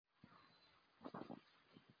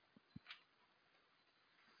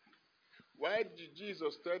Why did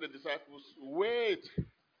Jesus tell the disciples, wait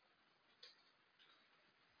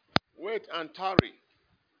and tarry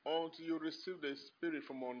until you receive the Spirit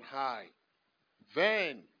from on high?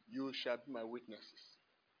 Then you shall be my witnesses.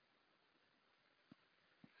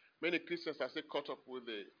 Many Christians are still caught up with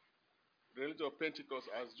the reality of Pentecost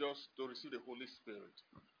as just to receive the Holy Spirit.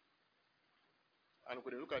 And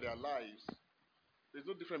when they look at their lives, there's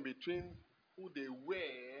no difference between who they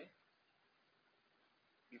were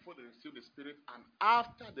before they received the Spirit and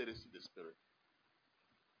after they received the Spirit.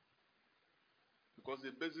 Because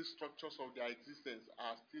the basic structures of their existence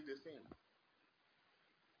are still the same.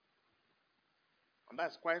 And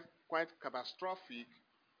that's quite catastrophic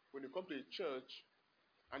when you come to a church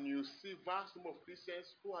and you see vast number of Christians.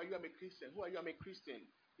 Who are you? I'm a Christian. Who are you? I'm a Christian.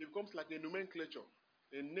 It becomes like a nomenclature,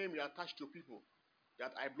 a name you attach to people,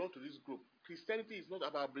 that I belong to this group. Christianity is not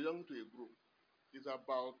about belonging to a group. It's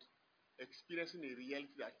about experiencing a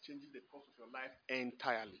reality that changes the course of your life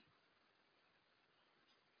entirely.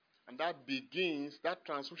 And that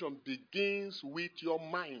transformation begins with your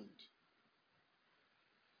mind.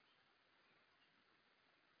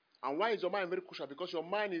 And why is your mind very crucial? Because your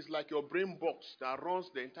mind is like your brain box that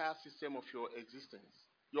runs the entire system of your existence,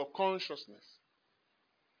 your consciousness.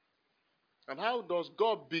 And how does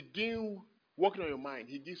God begin working on your mind?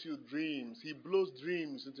 He gives you dreams. He blows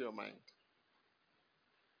dreams into your mind.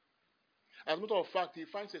 As a matter of fact, he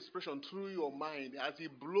finds expression through your mind. As he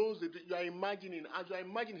blows it, you are imagining. As you are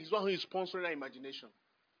imagining, he's the one who is sponsoring that imagination.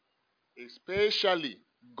 Especially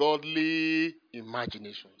godly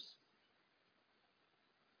imaginations.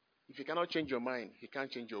 If he cannot change your mind, he can't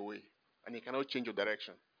change your way. And he cannot change your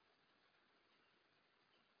direction.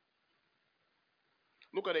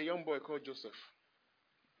 Look at a young boy called Joseph.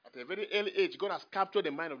 At a very early age, God has captured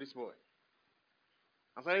the mind of this boy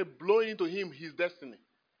and started blowing into him his destiny.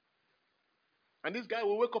 And this guy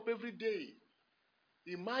will wake up every day,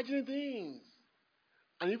 imagining things,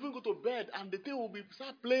 and even go to bed, and the thing will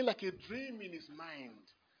start playing like a dream in his mind.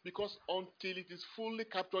 Because until it is fully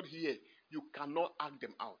captured here, you cannot act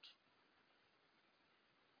them out.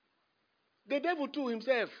 The devil too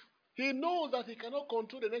himself, he knows that he cannot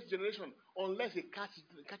control the next generation unless he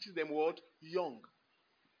catches them what? Young.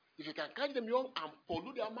 If you can catch them young and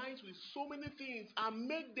pollute their minds with so many things and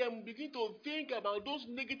make them begin to think about those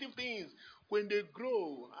negative things, when they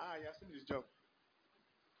grow, you have seen this job.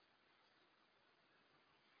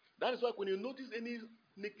 That is why when you notice any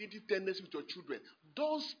negative tendency with your children,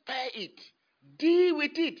 don't spare it. Deal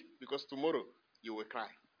with it. Because tomorrow, you will cry.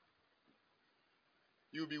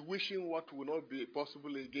 You'll be wishing what will not be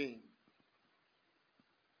possible again.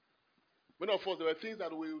 Many of us, there were things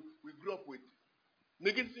that we grew up with.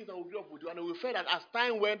 Negative things that we grew up with. And we felt that as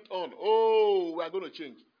time went on, we are going to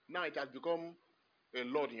change. Now it has become a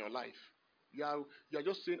lot in your life. You are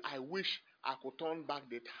just saying, I wish I could turn back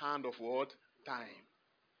the hand of what? Time.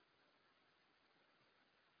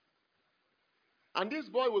 And this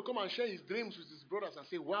boy will come and share his dreams with his brothers and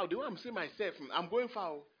say, wow, the way I'm seeing myself, I'm going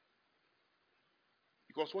far.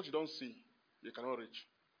 Because what you don't see, you cannot reach.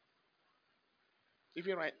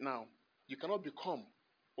 Even right now, you cannot become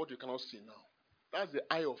what you cannot see now. That's the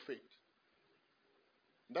eye of faith.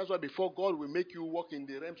 That's why before God will make you walk in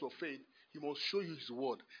the realms of faith, He must show you His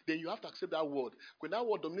word. Then you have to accept that word. When that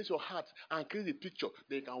word dominates your heart and creates a picture,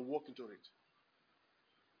 then you can walk into it.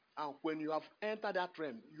 And when you have entered that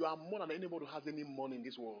realm, you are more than anybody who has any money in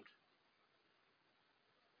this world.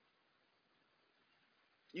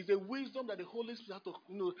 It's a wisdom that the Holy Spirit has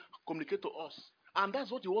to communicate to us. And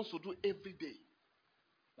that's what He wants to do every day.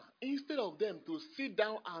 Now, instead of them to sit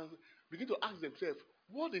down and begin to ask themselves,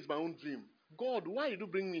 what is my own dream? God, why did you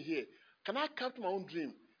bring me here? Can I capture my own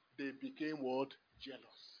dream? They became what?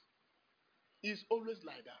 Jealous. It's always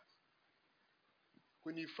like that.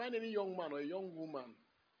 When you find any young man or a young woman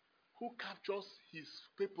who captures his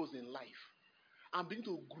purpose in life and begin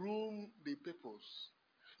to groom the purpose,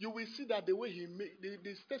 you will see that the way he makes,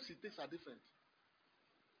 the steps he takes are different.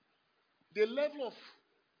 The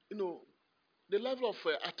level of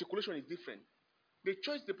articulation is different. The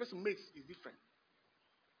choice the person makes is different.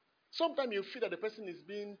 Sometimes you feel that the person is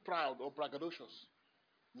being proud or braggadocious.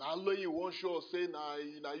 Now, you won't show us, say, now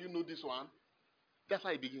you know this one. That's how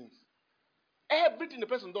it begins. Everything the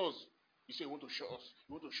person does, you say, you want to show us,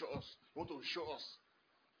 you want to show us, you want to show us.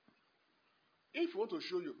 If you want to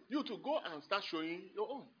show you to go and start showing your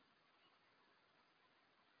own.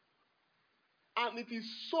 And it is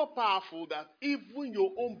so powerful that even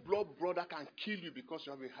your own blood brother can kill you because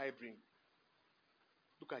you have a high brain.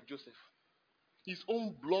 Look at Joseph. His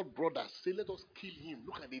own blood brother say, let us kill him.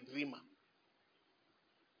 Look at the dreamer.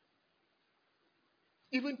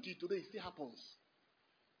 Even till today, it still happens.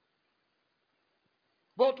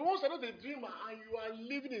 But once you're not a dreamer and you are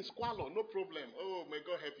living in squalor, no problem. Oh, may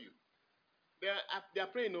God help you. They are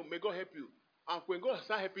praying, oh, may God help you. And when God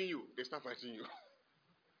start helping you, they start fighting you.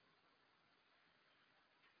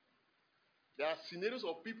 There are scenarios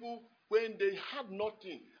of people when they had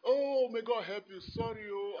nothing. Oh, may God help you. Sorry,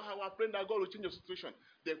 oh, I pray that God will change your situation.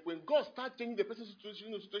 Then when God starts changing the person's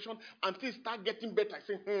situation and things start getting better, I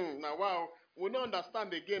say, now wow, we don't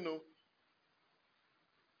understand again, oh.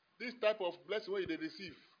 This type of blessing where they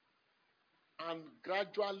receive. And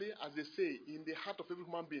gradually, as they say, in the heart of every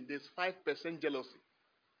human being, there's 5% jealousy.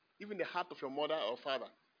 Even the heart of your mother or father.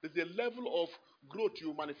 There's a level of growth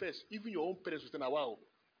you manifest. Even your own parents will say, wow.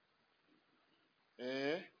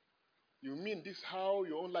 You mean this how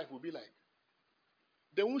your own life will be like?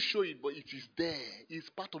 They won't show it, but it is there.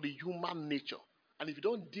 It's part of the human nature. And if you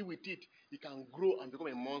don't deal with it, it can grow and become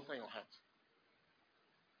a monster in your heart.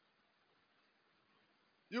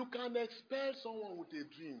 You can expel someone with a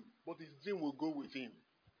dream, but his dream will go with him.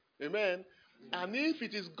 Amen. And if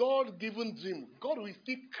it is God-given dream, God will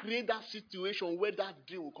still create that situation where that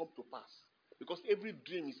dream will come to pass. Because every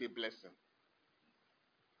dream is a blessing.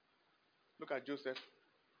 Look at Joseph.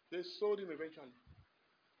 They sold him eventually.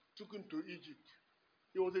 Took him to Egypt.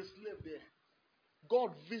 He was a slave there.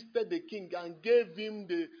 God visited the king and gave him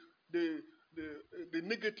the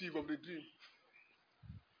negative of the dream.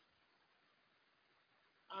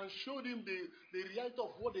 And showed him the reality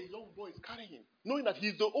of what the young boy is carrying. Knowing that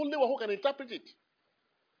he's the only one who can interpret it.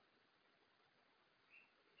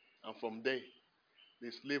 And from there, the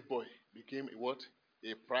slave boy became what?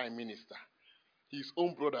 A prime minister. His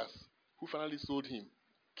own brothers, who finally sold him,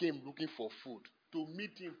 came looking for food to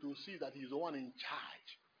meet him to see that he's the one in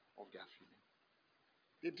charge of their feeling.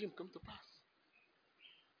 The dream came to pass.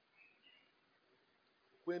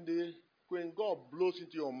 When God blows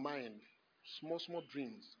into your mind small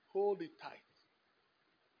dreams, hold it tight.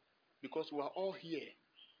 Because we are all here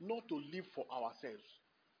not to live for ourselves.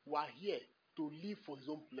 We are here to live for his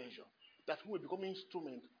own pleasure. That we will become an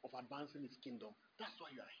instrument of advancing his kingdom. That's why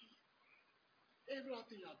you are here.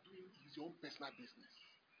 Everything you are doing is your own personal business.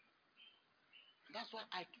 That's why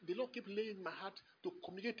the Lord keep laying in my heart to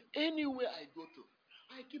communicate anywhere I go to.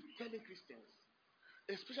 I keep telling Christians,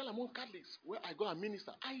 especially among Catholics, where I go and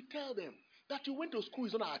minister, I tell them that you went to school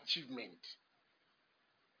is not an achievement.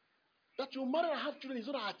 That you marry and have children is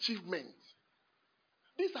not an achievement.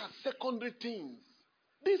 These are secondary things.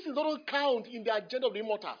 This is not count in the agenda of the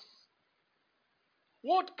immortals.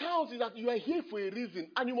 What counts is that you are here for a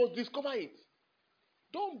reason and you must discover it.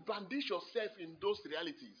 Don't brandish yourself in those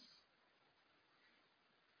realities.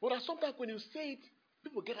 But sometimes when you say it,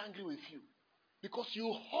 people get angry with you because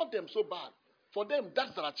you hurt them so bad. For them,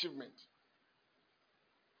 that's an achievement.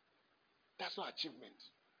 That's not achievement.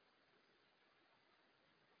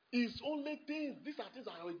 It's only things, these are things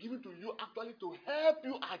that I will give to you actually to help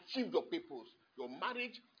you achieve your purpose. Your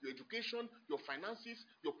marriage, your education, your finances,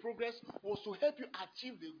 your progress was to help you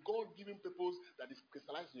achieve the God-given purpose that is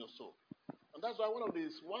crystallized in your soul. And that's why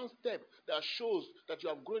one step that shows that you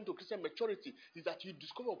have grown to Christian maturity is that you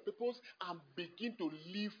discover your purpose and begin to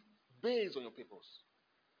live based on your purpose.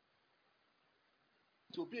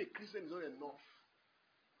 To be a Christian is not enough.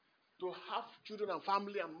 To have children and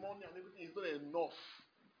family and money and everything is not enough.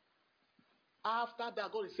 After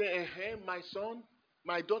that, God is saying, my son,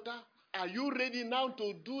 my daughter, are you ready now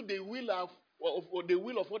to do the will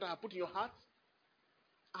of what I have put in your heart?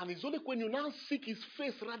 And it's only when you now seek his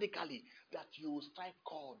face radically that you will strike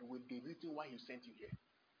chord with the reason why he sent you here.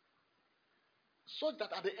 So that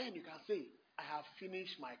at the end you can say, I have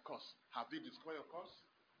finished my course. Have you discovered your course?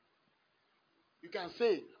 You can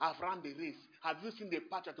say, I've run the race. Have you seen the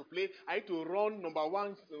patch to play? Are you to run number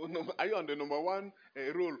one? Are you on the number one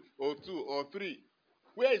roll or 2 or 3?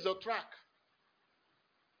 Where is your track?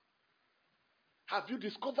 Have you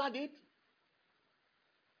discovered it?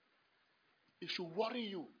 It should worry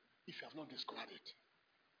you if you have not discovered it.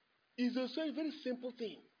 It's a very simple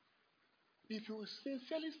thing. If you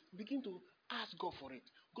sincerely begin to ask God for it,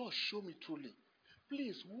 God, show me truly.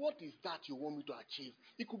 Please, what is that you want me to achieve?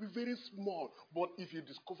 It could be very small, but if you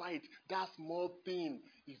discover it, that small thing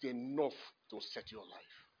is enough to set your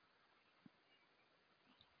life.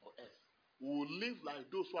 Or else, we will live like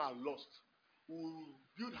those who are lost. We will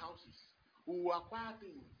build houses. We will acquire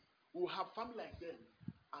things. We will have family like them.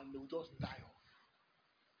 And they will just die off.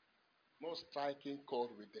 Not striking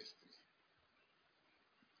chord with destiny.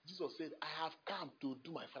 Jesus said, I have come to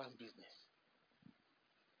do my Father's business.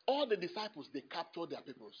 All the disciples, they captured their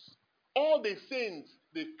purpose. All the saints,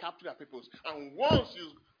 they capture their purpose. And once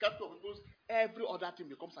you capture your purpose, every other thing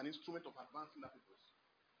becomes an instrument of advancing that purpose.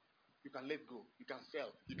 You can let go. You can sell.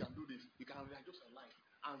 You can do this. You can readjust your life.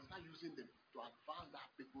 and start using them to advance that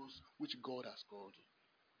purpose which God has called you.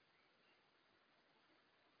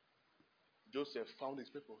 Joseph found his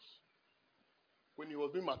purpose. When he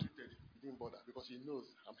was being maltreated, he didn't bother because he knows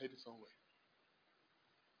I'm heading somewhere.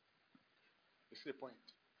 You see the point?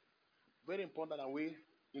 Very important that we,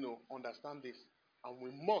 understand this. And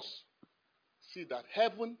we must see that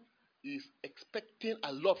heaven is expecting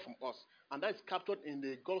a lot from us. And that is captured in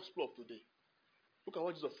the gospel of today. Look at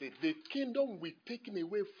what Jesus said. The kingdom will be taken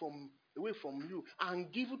away from you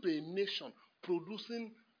and given to a nation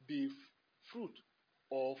producing the fruit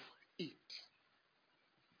of it.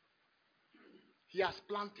 He has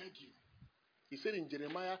planted you. He said in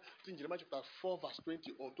Jeremiah chapter 4 verse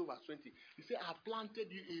 20 or 2 verse 20, he said, I have planted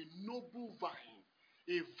you a noble vine,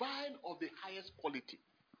 a vine of the highest quality.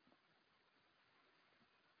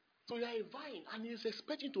 So you are a vine and he is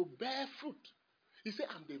expecting to bear fruit. He said,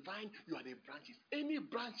 I'm the vine, you are the branches. Any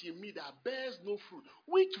branch in me that bears no fruit.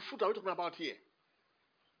 Which fruit are we talking about here?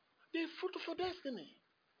 The fruit of your destiny.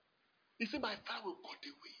 He said, my fire will cut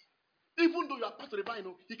away. Even though you are part of the vine,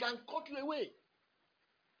 he can cut you away.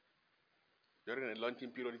 During the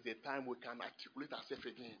Lenten period is a time we can articulate ourselves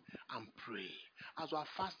again and pray. As we are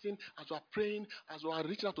fasting, as we are praying, as we are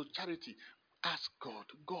reaching out to charity, ask God,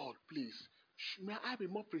 God, please, may I be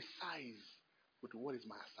more precise with what is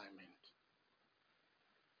my assignment?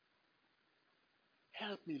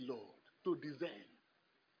 Help me, Lord, to discern.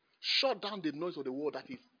 Shut down the noise of the world that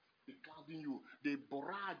is beclouding you, the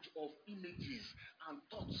barrage of images and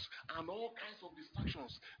thoughts and all kinds of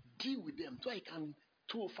distractions. Deal with them so I can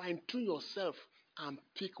fine-tune yourself and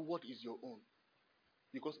pick what is your own.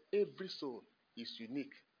 Because every soul is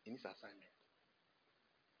unique in its assignment.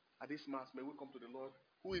 At this Mass, may we come to the Lord,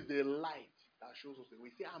 who is the light that shows us the way.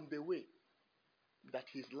 Say, I'm the way. That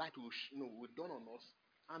His light will dawn on us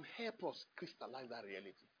and help us crystallize that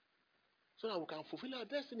reality. So that we can fulfill our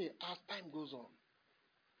destiny as time goes on.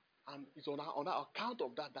 And it's on account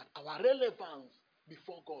of that our relevance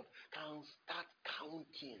before God can start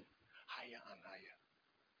counting higher and higher.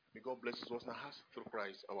 May God bless us now through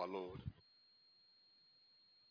Christ our Lord.